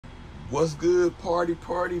What's good, party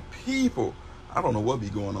people? I don't know what be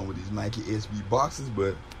going on with these Nike SB boxes,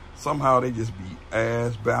 but somehow they just be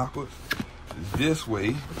ass backwards. It's this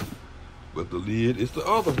way, but the lid is the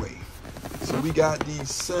other way. So we got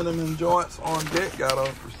these cinnamon joints on deck. Got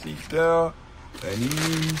a receipt there. And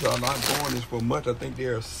these are not going this for much. I think they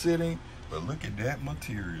are sitting. But look at that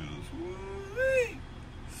materials. Woo-wee.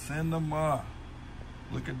 Cinema.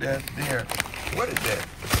 Look at that there. What is that?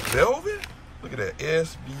 Velvet? Look at that.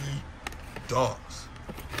 SB Dunks.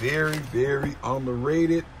 Very, very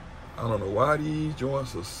underrated. I don't know why these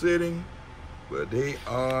joints are sitting, but they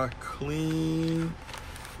are clean.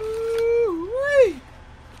 Woo-wee.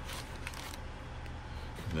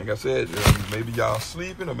 Like I said, maybe y'all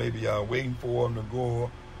sleeping or maybe y'all waiting for them to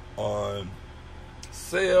go on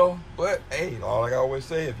sale. But hey, like I always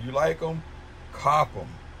say, if you like them, cop them,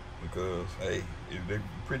 because hey, they're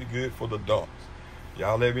pretty good for the dunks.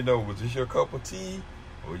 Y'all let me know, was this your cup of tea,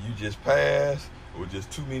 or you just passed, or just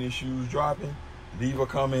too many shoes dropping? Leave a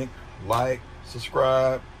comment, like,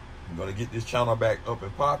 subscribe. I'm gonna get this channel back up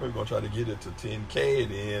and popping. We're gonna try to get it to 10K,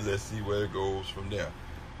 and then let's see where it goes from there.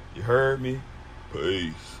 You heard me?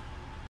 Peace.